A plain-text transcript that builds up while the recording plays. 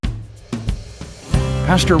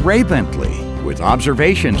Pastor Ray Bentley with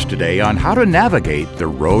observations today on how to navigate the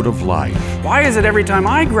road of life. Why is it every time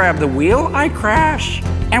I grab the wheel, I crash?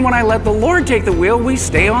 And when I let the Lord take the wheel, we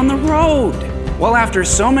stay on the road. Well, after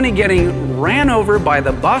so many getting ran over by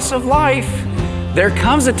the bus of life, there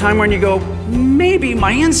comes a time when you go, maybe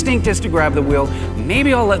my instinct is to grab the wheel.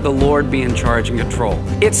 Maybe I'll let the Lord be in charge and control.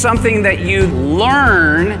 It's something that you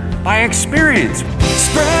learn by experience.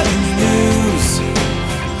 Spread the news.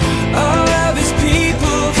 All of his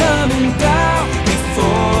people coming down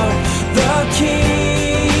before the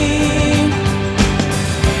King.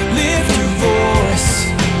 Lift your voice.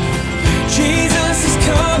 Jesus is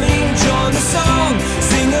coming. Join the song.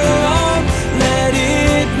 Sing along. Let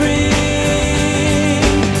it ring.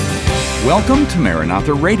 Welcome to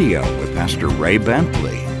Maranatha Radio with Pastor Ray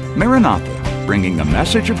Bentley. Maranatha, bringing the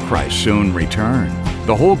message of Christ's soon return,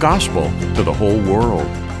 the whole gospel to the whole world.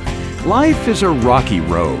 Life is a rocky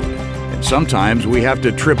road, and sometimes we have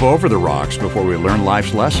to trip over the rocks before we learn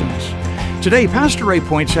life's lessons. Today, Pastor Ray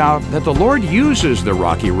points out that the Lord uses the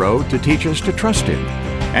rocky road to teach us to trust Him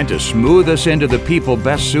and to smooth us into the people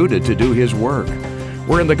best suited to do His work.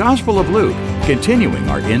 We're in the Gospel of Luke, continuing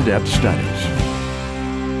our in-depth studies.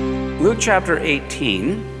 Luke chapter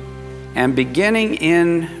 18, and beginning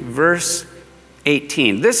in verse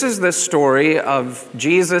 18. This is the story of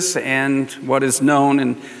Jesus and what is known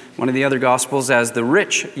in one of the other Gospels as the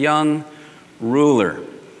rich young ruler.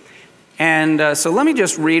 And so let me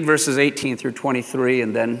just read verses 18 through 23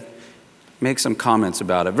 and then make some comments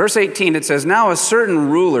about it. Verse 18, it says, "Now a certain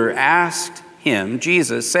ruler asked him,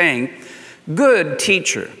 Jesus, saying, 'Good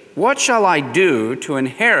teacher, what shall I do to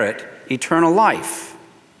inherit eternal life?'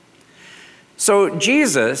 So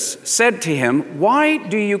Jesus said to him, 'Why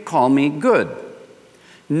do you call me good?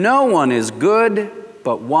 No one is good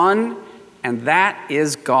but one, and that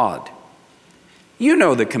is God. You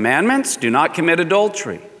know the commandments: do not commit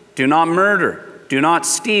adultery, do not murder, do not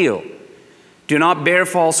steal, do not bear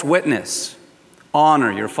false witness,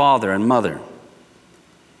 honor your father and mother.'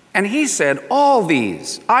 And he said, 'All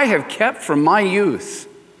these I have kept from my youth.'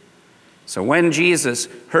 So when Jesus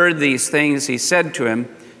heard these things, he said to him,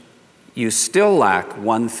 'You still lack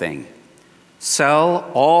one thing. Sell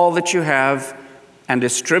all that you have and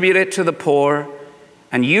distribute it to the poor,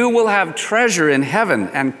 and you will have treasure in heaven,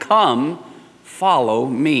 and come, follow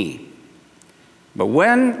me.' But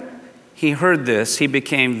when he heard this, he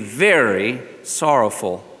became very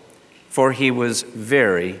sorrowful, for he was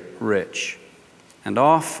very rich." And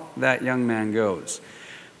off that young man goes.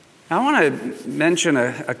 Now, I want to mention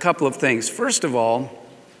a couple of things. First of all,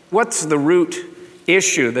 what's the root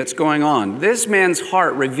issue that's going on? This man's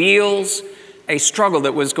heart reveals a struggle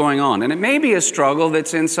that was going on, and it may be a struggle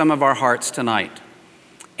that's in some of our hearts tonight.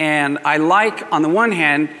 And I like, on the one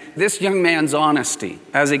hand, this young man's honesty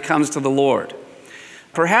as he comes to the Lord.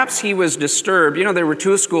 Perhaps he was disturbed. You know, there were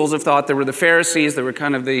two schools of thought. There were the Pharisees, that were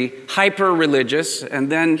kind of the hyper-religious, and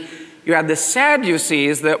then you had the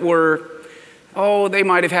Sadducees that were, they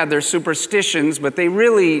might have had their superstitions, but they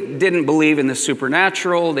really didn't believe in the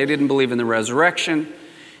supernatural. They didn't believe in the resurrection.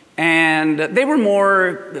 And they were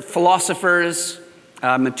more philosophers,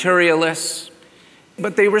 materialists,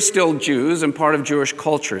 but they were still Jews and part of Jewish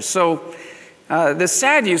culture. So the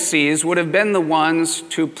Sadducees would have been the ones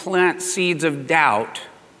to plant seeds of doubt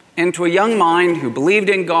into a young mind who believed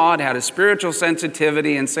in God, had a spiritual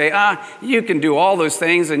sensitivity, and say, you can do all those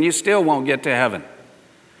things and you still won't get to heaven.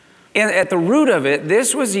 And at the root of it,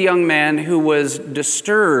 this was a young man who was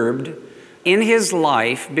disturbed in his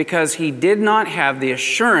life because he did not have the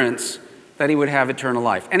assurance that he would have eternal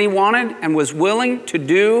life. And he wanted and was willing to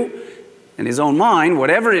do, in his own mind,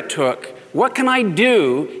 whatever it took. What can I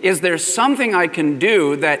do? Is there something I can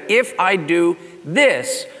do that if I do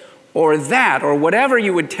this or that or whatever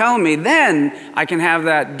you would tell me, then I can have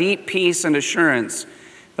that deep peace and assurance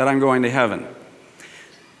that I'm going to heaven?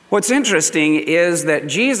 What's interesting is that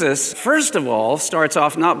Jesus, first of all, starts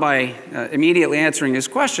off not by immediately answering his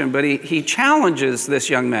question, but he challenges this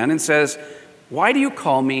young man and says, "Why do you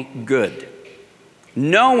call me good?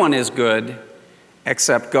 No one is good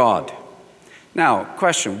except God." Now,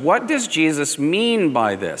 question, what does Jesus mean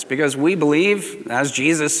by this? Because we believe, as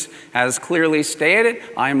Jesus has clearly stated,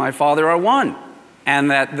 I and my Father are one.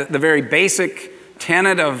 And that the very basic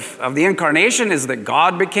tenet of the incarnation is that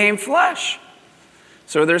God became flesh.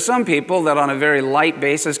 So there's some people that on a very light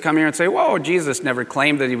basis come here and say, whoa, Jesus never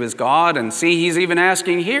claimed that he was God. And see, he's even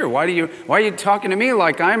asking here, why are you talking to me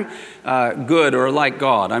like I'm good or like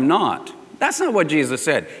God? I'm not. That's not what Jesus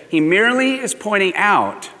said. He merely is pointing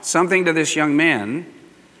out something to this young man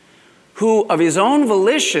who of his own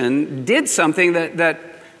volition did something that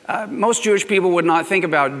most Jewish people would not think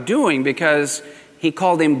about doing, because He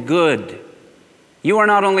called him good. You are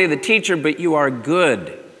not only the teacher, but you are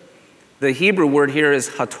good. The Hebrew word here is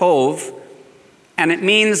hatov, and it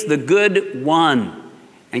means the good one.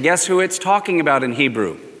 And guess who it's talking about in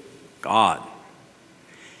Hebrew? God.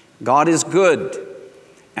 God is good.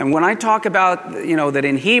 And when I talk about, that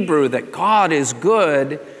in Hebrew that God is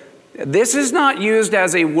good, this is not used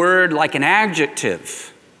as a word like an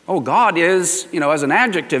adjective. Oh, God is, as an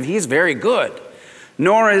adjective, he's very good.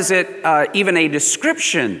 Nor is it even a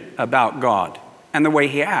description about God and the way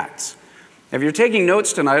he acts. If you're taking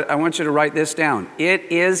notes tonight, I want you to write this down. It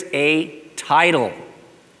is a title.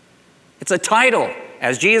 It's a title.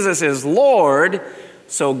 As Jesus is Lord,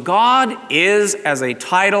 so God is, as a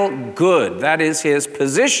title, good. That is his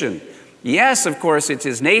position. Yes, of course, it's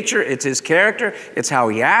his nature, it's his character, it's how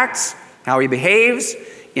he acts, how he behaves.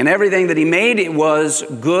 In everything that he made, it was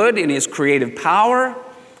good in his creative power,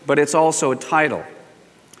 but it's also a title.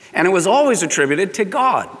 And it was always attributed to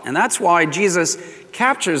God. And that's why Jesus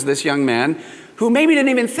captures this young man who maybe didn't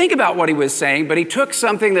even think about what he was saying, but he took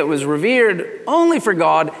something that was revered only for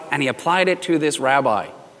God and he applied it to this rabbi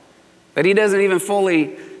that he doesn't even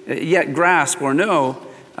fully yet grasp or know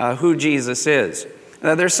who Jesus is.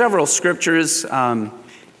 There's several scriptures. In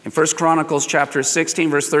 1 Chronicles chapter 16,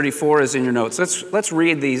 verse 34 is in your notes. Let's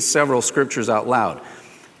read these several scriptures out loud.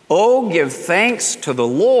 Oh, give thanks to the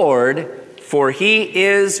Lord, for he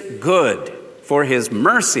is good, for his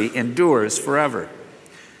mercy endures forever.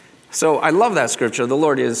 So I love that scripture. The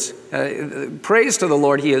Lord is, praise to the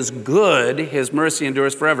Lord, he is good, his mercy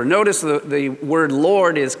endures forever. Notice the word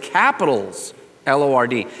Lord is capitals,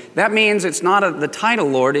 L-O-R-D. That means it's not the title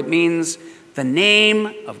Lord, it means the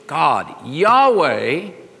name of God.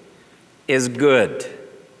 Yahweh is good.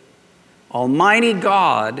 Almighty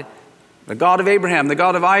God, the God of Abraham, the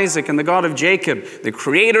God of Isaac, and the God of Jacob, the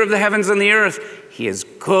creator of the heavens and the earth, he is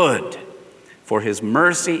good, for his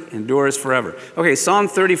mercy endures forever. Okay, Psalm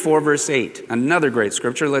 34, verse 8, another great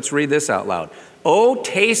scripture. Let's read this out loud. Oh,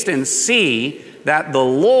 taste and see that the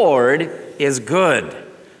Lord is good.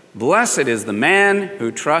 Blessed is the man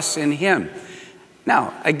who trusts in him.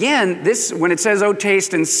 Now, again, this, when it says, oh,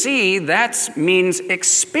 taste and see, that means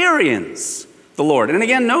experience the Lord. And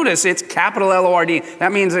again, notice it's capital L-O-R-D.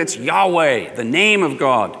 That means it's Yahweh, the name of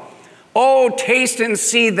God. Oh, taste and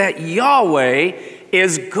see that Yahweh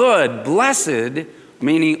is good. Blessed,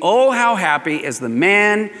 meaning, oh, how happy is the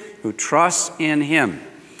man who trusts in him.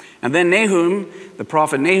 And then Nahum, the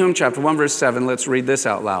prophet Nahum, chapter 1, verse 7, let's read this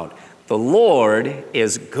out loud. The Lord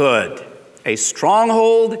is good, a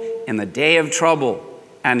stronghold in the day of trouble,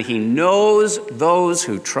 and he knows those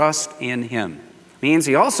who trust in him. Means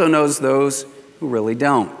he also knows those who really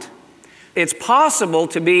don't. It's possible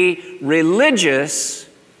to be religious,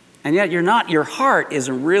 and yet your heart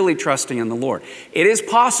isn't really trusting in the Lord. It is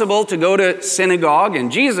possible to go to synagogue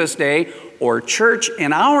in Jesus' day or church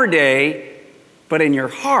in our day, but in your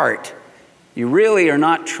heart, you really are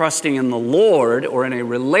not trusting in the Lord or in a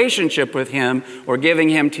relationship with him or giving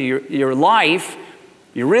him to your life.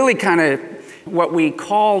 You're really kind of what we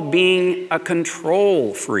call being a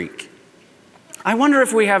control freak. I wonder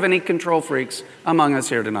if we have any control freaks among us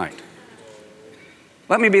here tonight.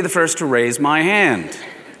 Let me be the first to raise my hand.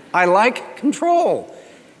 I like control.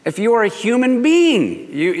 If you are a human being,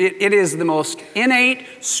 it is the most innate,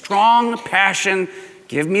 strong passion.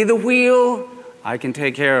 Give me the wheel, I can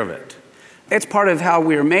take care of it. It's part of how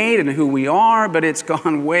we're made and who we are, but it's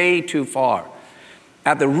gone way too far.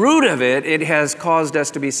 At the root of it, it has caused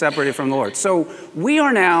us to be separated from the Lord. So we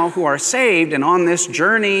are now, who are saved and on this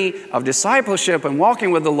journey of discipleship and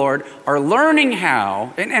walking with the Lord, are learning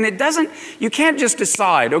how, and it doesn't, you can't just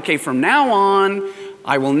decide, okay, from now on,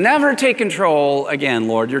 I will never take control again,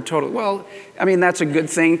 Lord. You're total. Well, I mean, that's a good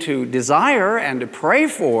thing to desire and to pray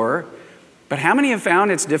for, but how many have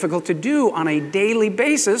found it's difficult to do on a daily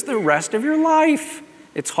basis the rest of your life?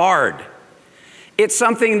 It's hard. It's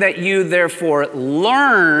something that you therefore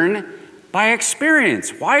learn by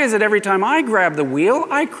experience. Why is it every time I grab the wheel,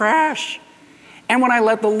 I crash? And when I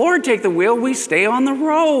let the Lord take the wheel, we stay on the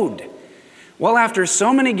road. Well, after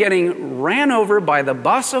so many getting ran over by the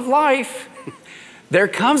bus of life, there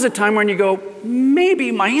comes a time when you go,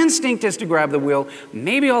 maybe my instinct is to grab the wheel.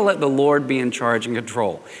 Maybe I'll let the Lord be in charge and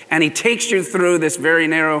control. And he takes you through this very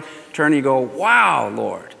narrow turn. You go, wow,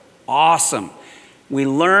 Lord, awesome. We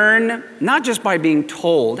learn not just by being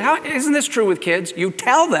told. Isn't this true with kids? You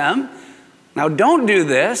tell them, now don't do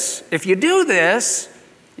this. If you do this,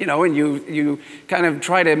 and you kind of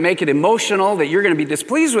try to make it emotional that you're going to be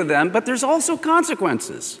displeased with them, but there's also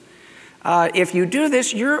consequences. If you do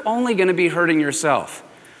this, you're only going to be hurting yourself.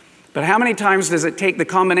 But how many times does it take the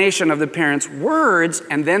combination of the parents' words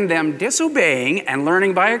and then them disobeying and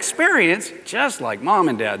learning by experience, just like mom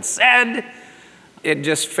and dad said? It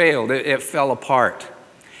just failed. It fell apart.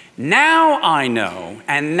 Now I know,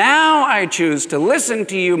 and now I choose to listen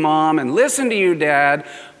to you, Mom, and listen to you, Dad,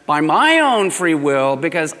 by my own free will,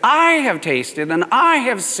 because I have tasted and I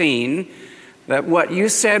have seen that what you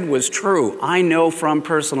said was true. I know from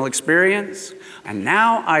personal experience. And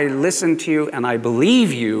now I listen to you and I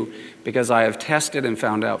believe you because I have tested and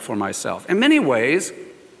found out for myself. In many ways,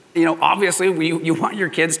 obviously you want your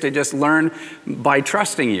kids to just learn by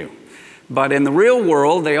trusting you. But in the real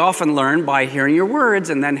world, they often learn by hearing your words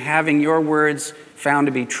and then having your words found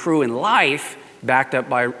to be true in life, backed up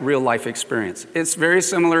by real life experience. It's very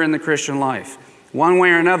similar in the Christian life. One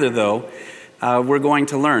way or another, though, we're going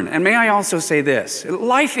to learn. And may I also say this,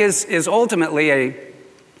 life is ultimately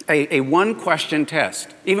a one-question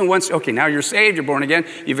test. Even once, okay, now you're saved, you're born again,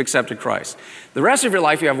 you've accepted Christ. The rest of your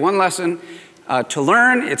life, you have one lesson to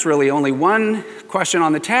learn. It's really only one question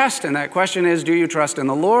on the test, and that question is, do you trust in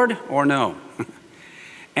the Lord or no?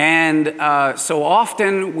 And so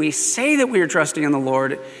often we say that we are trusting in the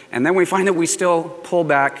Lord, and then we find that we still pull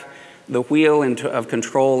back the wheel of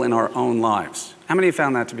control in our own lives. How many have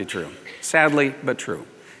found that to be true? Sadly, but true.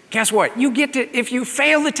 Guess what? You get to, if you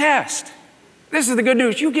fail the test, this is the good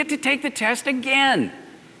news, you get to take the test again.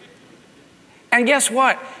 And guess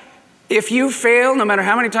what? If you fail, no matter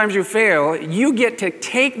how many times you fail, you get to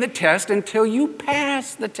take the test until you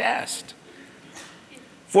pass the test.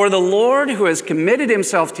 For the Lord who has committed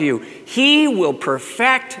himself to you, he will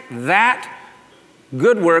perfect that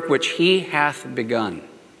good work which he hath begun.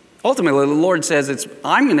 Ultimately, the Lord says,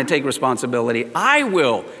 I'm going to take responsibility. I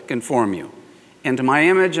will conform you into my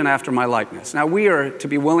image and after my likeness. Now, we are to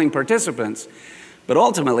be willing participants, but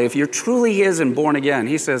ultimately, if you're truly his and born again,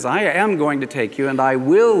 he says, I am going to take you, and I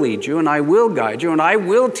will lead you, and I will guide you, and I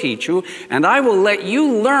will teach you, and I will let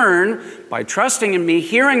you learn by trusting in me,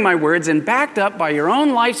 hearing my words, and backed up by your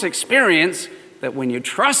own life's experience, that when you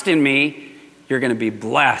trust in me, you're going to be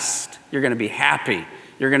blessed, you're going to be happy,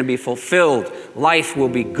 you're going to be fulfilled, life will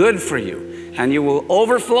be good for you, and you will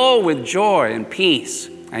overflow with joy and peace.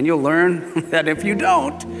 And you'll learn that if you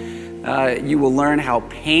don't, you will learn how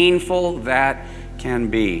painful that can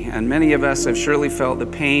be. And many of us have surely felt the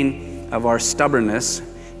pain of our stubbornness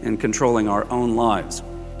in controlling our own lives.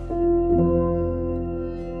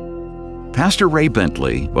 Pastor Ray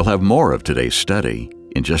Bentley will have more of today's study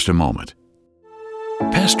in just a moment.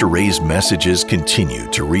 Pastor Ray's messages continue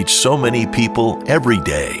to reach so many people every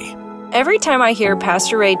day. Every time I hear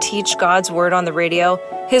Pastor Ray teach God's Word on the radio,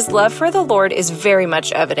 his love for the Lord is very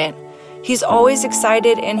much evident. He's always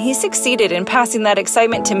excited, and he succeeded in passing that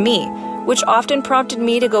excitement to me, which often prompted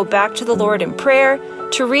me to go back to the Lord in prayer,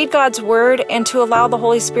 to read God's Word, and to allow the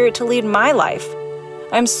Holy Spirit to lead my life.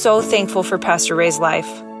 I'm so thankful for Pastor Ray's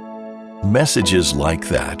life. Messages like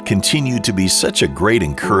that continue to be such a great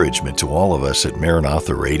encouragement to all of us at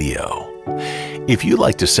Maranatha Radio. If you'd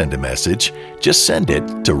like to send a message, just send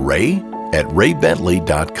it to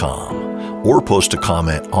ray@raybentley.com or post a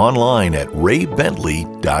comment online at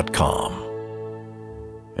raybentley.com.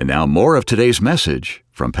 And now more of today's message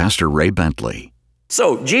from Pastor Ray Bentley.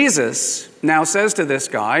 So Jesus now says to this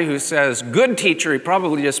guy who says, good teacher, he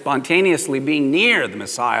probably just spontaneously being near the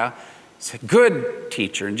Messiah, said, good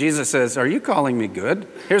teacher. And Jesus says, are you calling me good?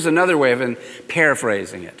 Here's another way of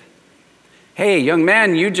paraphrasing it. Hey, young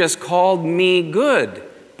man, you just called me good.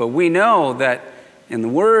 But we know that in the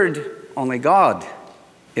Word, only God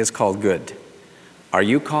is called good. Are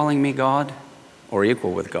you calling me God or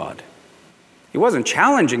equal with God? He wasn't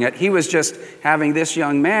challenging it. He was just having this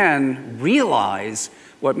young man realize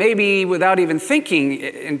what maybe without even thinking,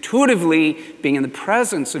 intuitively being in the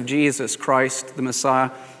presence of Jesus Christ, the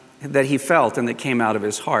Messiah, that he felt and that came out of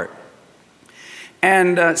his heart.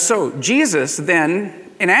 And so Jesus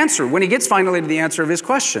then, in answer, when he gets finally to the answer of his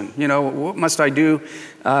question, what must I do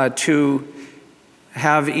to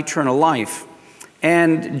have eternal life?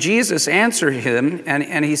 And Jesus answered him,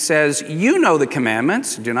 and he says, you know the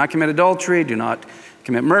commandments. Do not commit adultery, do not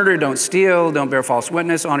commit murder, don't steal, don't bear false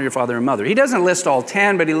witness, honor your father and mother. He doesn't list all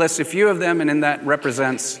 10, but he lists a few of them, and in that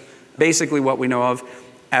represents basically what we know of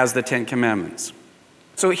as the 10 commandments.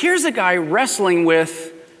 So here's a guy wrestling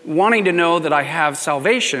with wanting to know that I have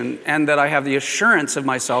salvation and that I have the assurance of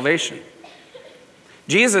my salvation.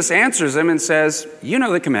 Jesus answers him and says, you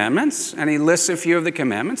know the commandments, and he lists a few of the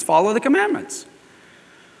commandments. Follow the commandments.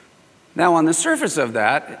 Now, on the surface of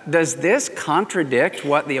that, does this contradict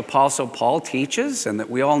what the Apostle Paul teaches and that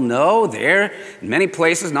we all know there in many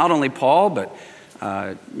places, not only Paul, but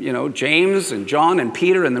James and John and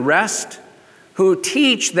Peter and the rest? who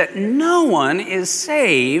teach that no one is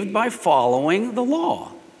saved by following the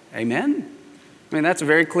law. Amen? I mean, that's a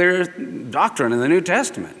very clear doctrine in the New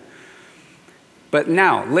Testament. But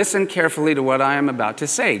now, listen carefully to what I am about to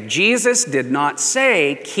say. Jesus did not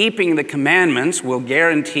say keeping the commandments will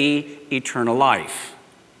guarantee eternal life.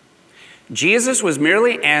 Jesus was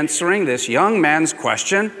merely answering this young man's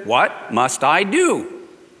question, what must I do?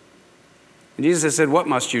 And Jesus said, what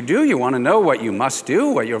must you do? You want to know what you must do,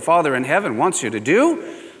 what your Father in heaven wants you to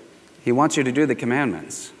do? He wants you to do the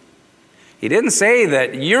commandments. He didn't say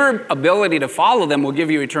that your ability to follow them will give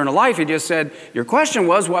you eternal life. He just said, your question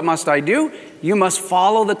was, what must I do? You must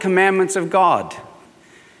follow the commandments of God.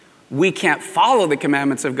 We can't follow the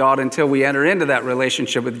commandments of God until we enter into that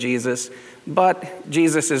relationship with Jesus, but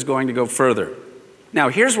Jesus is going to go further. Now,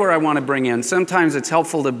 here's where I want to bring in. Sometimes it's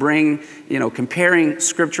helpful to bring, comparing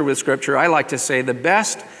Scripture with Scripture. I like to say the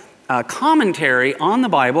best commentary on the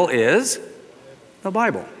Bible is the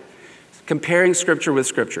Bible. Comparing Scripture with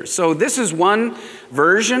Scripture. So this is one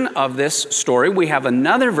version of this story. We have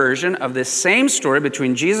another version of this same story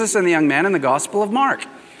between Jesus and the young man in the Gospel of Mark.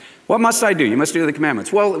 What must I do? You must do the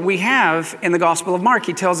commandments. Well, we have in the Gospel of Mark,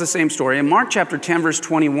 he tells the same story. In Mark chapter 10, verse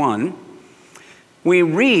 21, we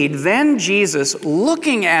read, then Jesus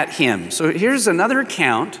looking at him. So here's another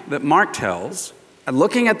account that Mark tells.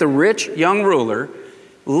 Looking at the rich young ruler,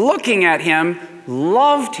 looking at him,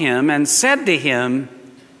 loved him and said to him,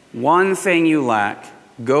 one thing you lack,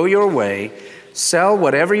 go your way, sell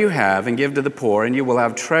whatever you have and give to the poor, and you will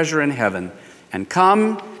have treasure in heaven. And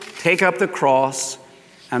come, take up the cross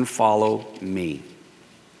and follow me.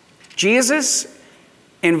 Jesus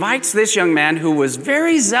invites this young man who was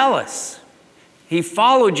very zealous. He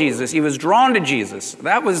followed Jesus. He was drawn to Jesus.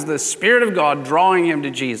 That was the Spirit of God drawing him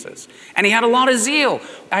to Jesus. And he had a lot of zeal.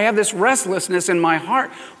 I have this restlessness in my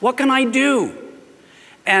heart. What can I do?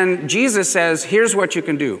 And Jesus says, here's what you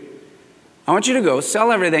can do. I want you to go,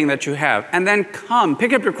 sell everything that you have, and then come,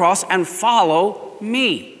 pick up your cross, and follow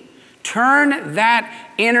me. Turn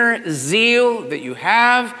that inner zeal that you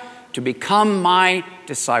have to become my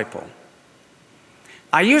disciple.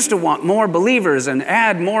 I used to want more believers and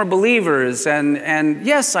add more believers, and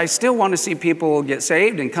yes, I still want to see people get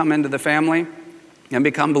saved and come into the family and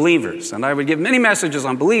become believers. And I would give many messages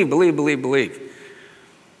on believe, believe, believe, believe.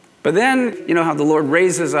 But then, you know how the Lord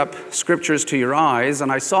raises up scriptures to your eyes,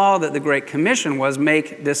 and I saw that the Great Commission was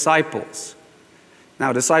make disciples.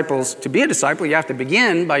 Now, disciples, to be a disciple, you have to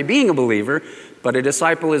begin by being a believer, but a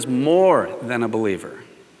disciple is more than a believer.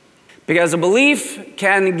 Because a belief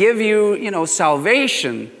can give you,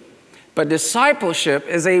 salvation, but discipleship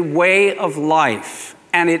is a way of life,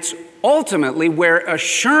 and it's ultimately where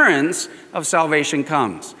assurance of salvation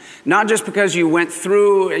comes. Not just because you went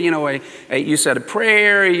through, you said a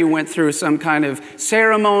prayer, you went through some kind of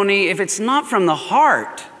ceremony. If it's not from the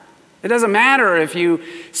heart, it doesn't matter if you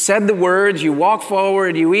said the words, you walked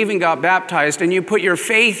forward, you even got baptized, and you put your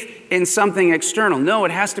faith in something external. No,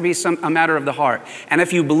 it has to be a matter of the heart. And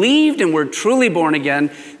if you believed and were truly born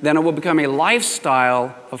again, then it will become a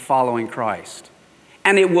lifestyle of following Christ.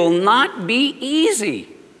 And it will not be easy.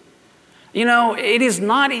 It is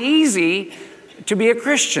not easy to be a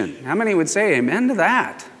Christian. How many would say amen to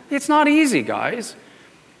that? It's not easy, guys.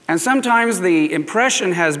 And sometimes the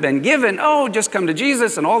impression has been given, just come to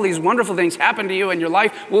Jesus and all these wonderful things happen to you and your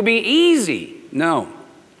life will be easy. No.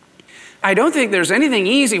 I don't think there's anything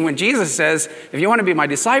easy when Jesus says, if you want to be my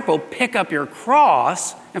disciple, pick up your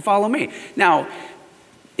cross and follow me. Now,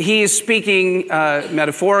 he is speaking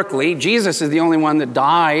metaphorically. Jesus is the only one that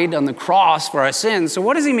died on the cross for our sins. So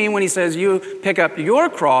what does he mean when he says, you pick up your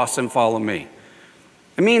cross and follow me?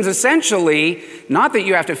 It means essentially, not that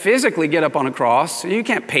you have to physically get up on a cross. You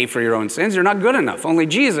can't pay for your own sins. You're not good enough. Only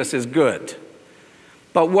Jesus is good.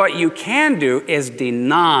 But what you can do is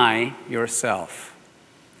deny yourself.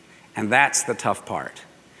 And that's the tough part.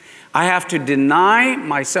 I have to deny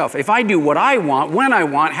myself. If I do what I want, when I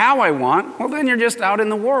want, how I want, well, then you're just out in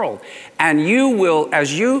the world. And you will,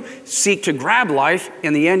 as you seek to grab life,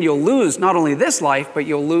 in the end, you'll lose not only this life, but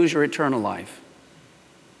you'll lose your eternal life.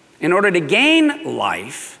 In order to gain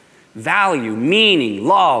life, value, meaning,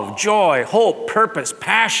 love, joy, hope, purpose,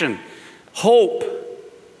 passion, hope,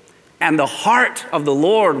 and the heart of the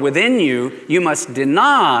Lord within you, you must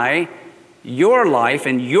deny your life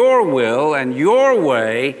and your will and your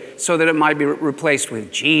way so that it might be replaced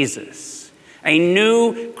with Jesus. A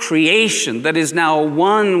new creation that is now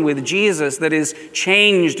one with Jesus, that is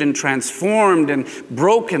changed and transformed and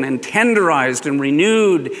broken and tenderized and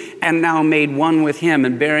renewed and now made one with him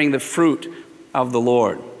and bearing the fruit of the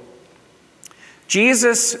Lord.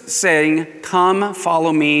 Jesus saying, "Come,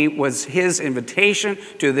 follow me," was his invitation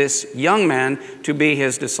to this young man to be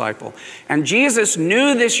his disciple. And Jesus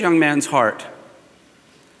knew this young man's heart.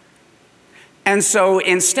 And so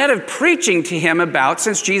instead of preaching to him about,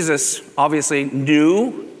 since Jesus obviously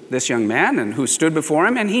knew this young man and who stood before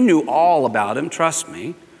him, and he knew all about him, trust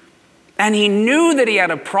me, and he knew that he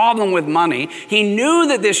had a problem with money. He knew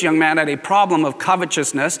that this young man had a problem of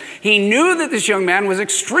covetousness. He knew that this young man was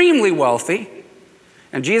extremely wealthy.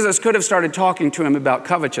 And Jesus could have started talking to him about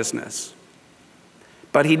covetousness.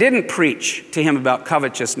 But he didn't preach to him about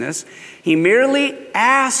covetousness. He merely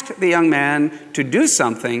asked the young man to do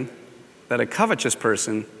something that a covetous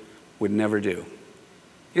person would never do.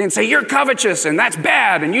 He didn't say, "You're covetous and that's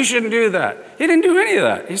bad and you shouldn't do that." He didn't do any of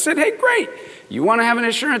that. He said, "Hey, great. You want to have an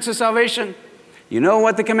assurance of salvation? You know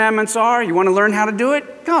what the commandments are? You want to learn how to do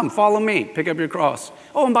it? Come, follow me. Pick up your cross.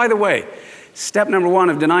 Oh, and by the way, step number 1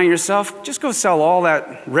 of denying yourself, just go sell all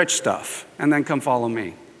that rich stuff and then come follow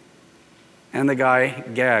me." And the guy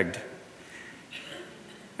gagged.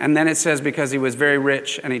 And then it says because he was very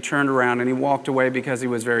rich and he turned around and he walked away because he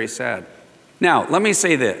was very sad. Now, let me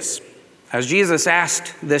say this. As Jesus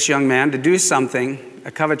asked this young man to do something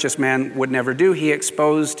a covetous man would never do, he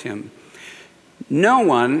exposed him. No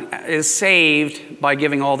one is saved by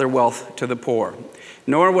giving all their wealth to the poor.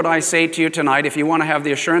 Nor would I say to you tonight, if you want to have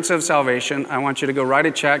the assurance of salvation, I want you to go write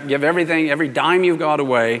a check, give everything, every dime you've got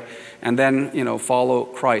away, and then, follow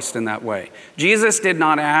Christ in that way. Jesus did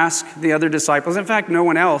not ask the other disciples. In fact, no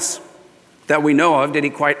one else that we know of did he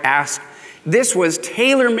quite ask. This was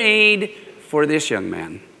tailor-made for this young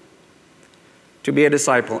man to be a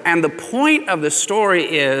disciple. And the point of the story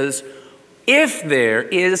is, if there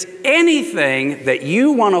is anything that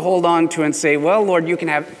you want to hold on to and say, well, Lord, you can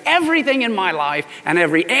have everything in my life and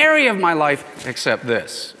every area of my life except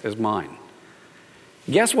this is mine.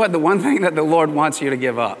 Guess what? The one thing that the Lord wants you to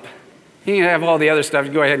give up. You can have all the other stuff,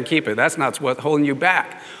 you go ahead and keep it. That's not what's holding you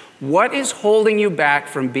back. What is holding you back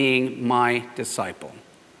from being my disciple?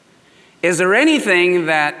 Is there anything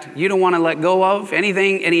that you don't want to let go of?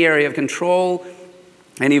 Anything, any area of control,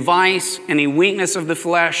 any vice, any weakness of the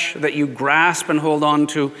flesh that you grasp and hold on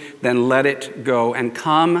to? Then let it go and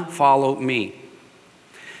come follow me.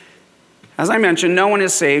 As I mentioned, no one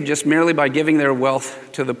is saved just merely by giving their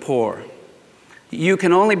wealth to the poor. You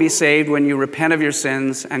can only be saved when you repent of your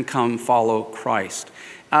sins and come follow Christ.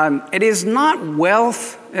 It is not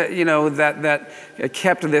wealth, that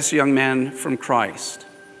kept this young man from Christ.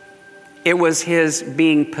 It was his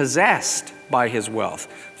being possessed by his wealth.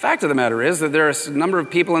 Fact of the matter is that there are a number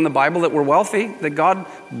of people in the Bible that were wealthy, that God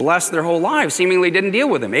blessed their whole lives, seemingly didn't deal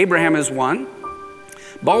with them. Abraham is one.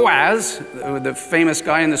 Boaz, the famous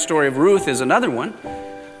guy in the story of Ruth, is another one.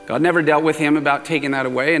 God never dealt with him about taking that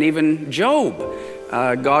away. And even Job,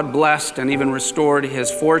 God blessed and even restored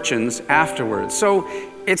his fortunes afterwards. So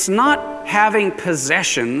it's not having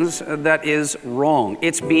possessions that is wrong.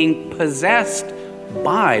 It's being possessed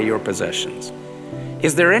by your possessions.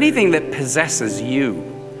 Is there anything that possesses you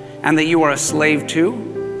and that you are a slave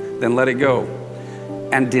to? Then let it go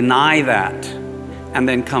and deny that and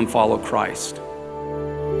then come follow Christ.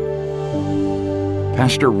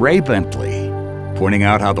 Pastor Ray Bentley, pointing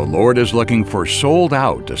out how the Lord is looking for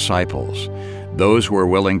sold-out disciples, those who are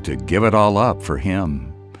willing to give it all up for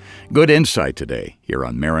Him. Good insight today here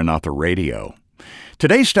on Maranatha Radio.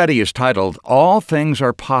 Today's study is titled, All Things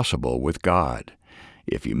Are Possible with God.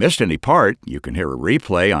 If you missed any part, you can hear a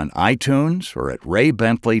replay on iTunes or at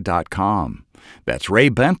raybentley.com. That's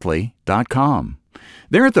raybentley.com.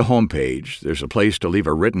 There at the homepage, there's a place to leave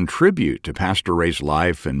a written tribute to Pastor Ray's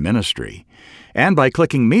life and ministry. And by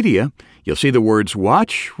clicking Media, you'll see the words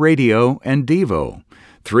Watch, Radio, and Devo.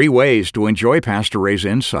 3 ways to enjoy Pastor Ray's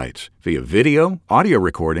insights via video, audio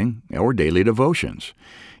recording, or daily devotions.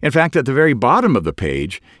 In fact, at the very bottom of the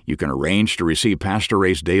page, you can arrange to receive Pastor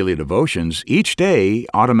Ray's daily devotions each day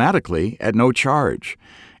automatically at no charge,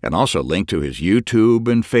 and also link to his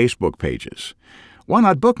YouTube and Facebook pages. Why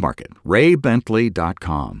not bookmark it?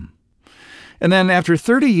 raybentley.com. And then after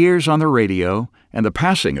 30 years on the radio and the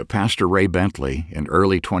passing of Pastor Ray Bentley in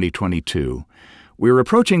early 2022, we're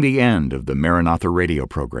approaching the end of the Maranatha radio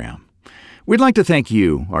program. We'd like to thank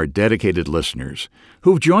you, our dedicated listeners,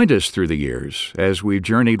 who've joined us through the years as we've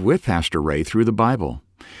journeyed with Pastor Ray through the Bible.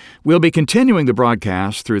 We'll be continuing the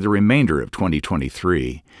broadcast through the remainder of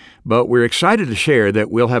 2023, but we're excited to share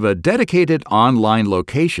that we'll have a dedicated online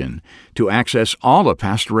location to access all of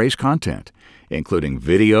Pastor Ray's content, including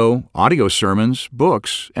video, audio sermons,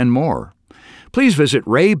 books, and more. Please visit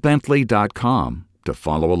raybentley.com to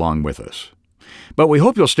follow along with us. But we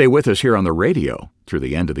hope you'll stay with us here on the radio through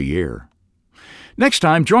the end of the year. Next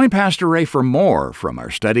time, join Pastor Ray for more from our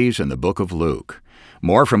studies in the book of Luke.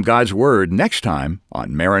 More from God's Word next time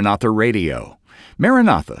on Maranatha Radio.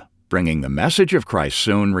 Maranatha, bringing the message of Christ's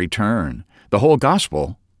soon return, the whole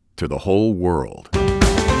gospel to the whole world.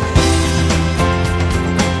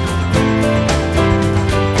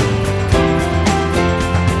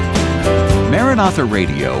 Maranatha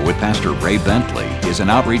Radio with Pastor Ray Bentley is an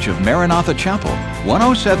outreach of Maranatha Chapel,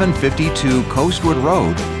 10752 Coastwood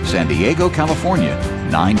Road, San Diego, California,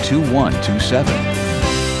 92127.